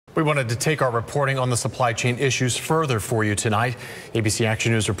We wanted to take our reporting on the supply chain issues further for you tonight. ABC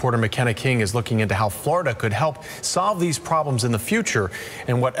Action News reporter McKenna King is looking into how Florida could help solve these problems in the future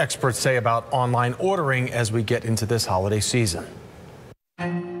and what experts say about online ordering as we get into this holiday season.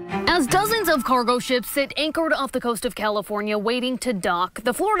 As dozens of cargo ships sit anchored off the coast of California waiting to dock,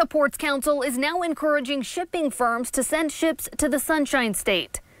 the Florida Ports Council is now encouraging shipping firms to send ships to the Sunshine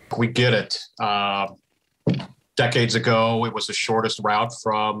State. We get it. Decades ago, it was the shortest route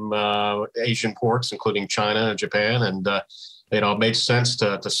from Asian ports, including China and Japan, and it made sense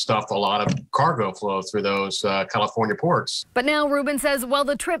to stuff a lot of cargo flow through those California ports. But now Ruben says while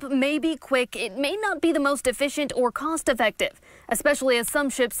the trip may be quick, it may not be the most efficient or cost-effective, especially as some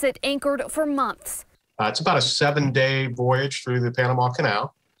ships sit anchored for months. It's about a 7-day voyage through the Panama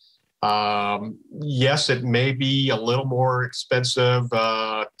Canal. Yes, it may be a little more expensive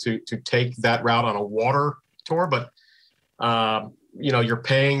to take that route on a water tour, but you're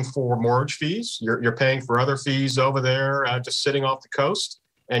paying for mortgage fees, you're paying for other fees over there just sitting off the coast,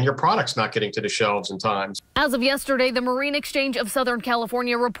 and your product's not getting to the shelves in time. As of yesterday, the Marine Exchange of Southern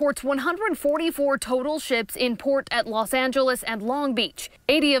California reports 144 total ships in port at Los Angeles and Long Beach.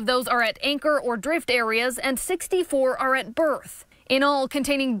 80 of those are at anchor or drift areas, and 64 are at berth. In all,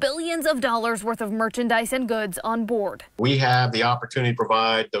 containing billions of dollars worth of merchandise and goods on board. We have the opportunity to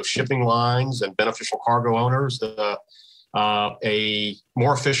provide those shipping lines and beneficial cargo owners a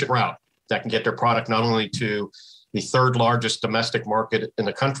more efficient route that can get their product not only to the third largest domestic market in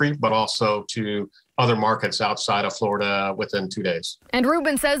the country, but also to other markets outside of Florida within 2 days. And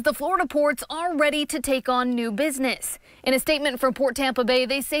Ruben says the Florida ports are ready to take on new business. In a statement from Port Tampa Bay,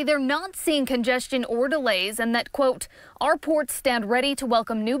 they say they're not seeing congestion or delays and that, quote, our ports stand ready to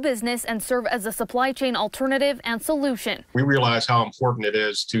welcome new business and serve as a supply chain alternative and solution. We realize how important it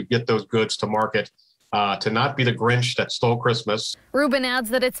is to get those goods to market, to not be the Grinch that stole Christmas. Ruben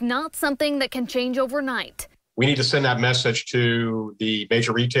adds that it's not something that can change overnight. We need to send that message to the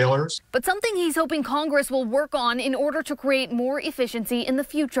major retailers. But something he's hoping Congress will work on in order to create more efficiency in the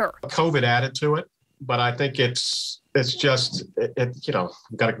future. COVID added to it, but I think it's just,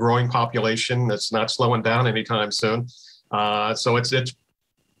 we've got a growing population that's not slowing down anytime soon. I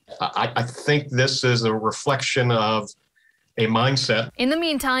think this is a reflection of a mindset. In the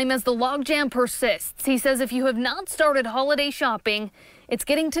meantime, as the logjam persists, he says if you have not started holiday shopping, it's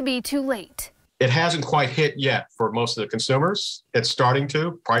getting to be too late. It hasn't quite hit yet for most of the consumers. It's starting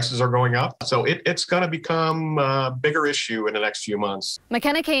to. Prices are going up. So it's going to become a bigger issue in the next few months.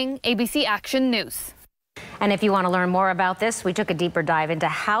 McKenna King, ABC Action News. And if you want to learn more about this, we took a deeper dive into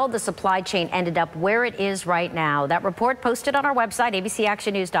how the supply chain ended up where it is right now. That report posted on our website,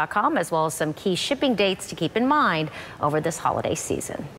 abcactionnews.com, as well as some key shipping dates to keep in mind over this holiday season.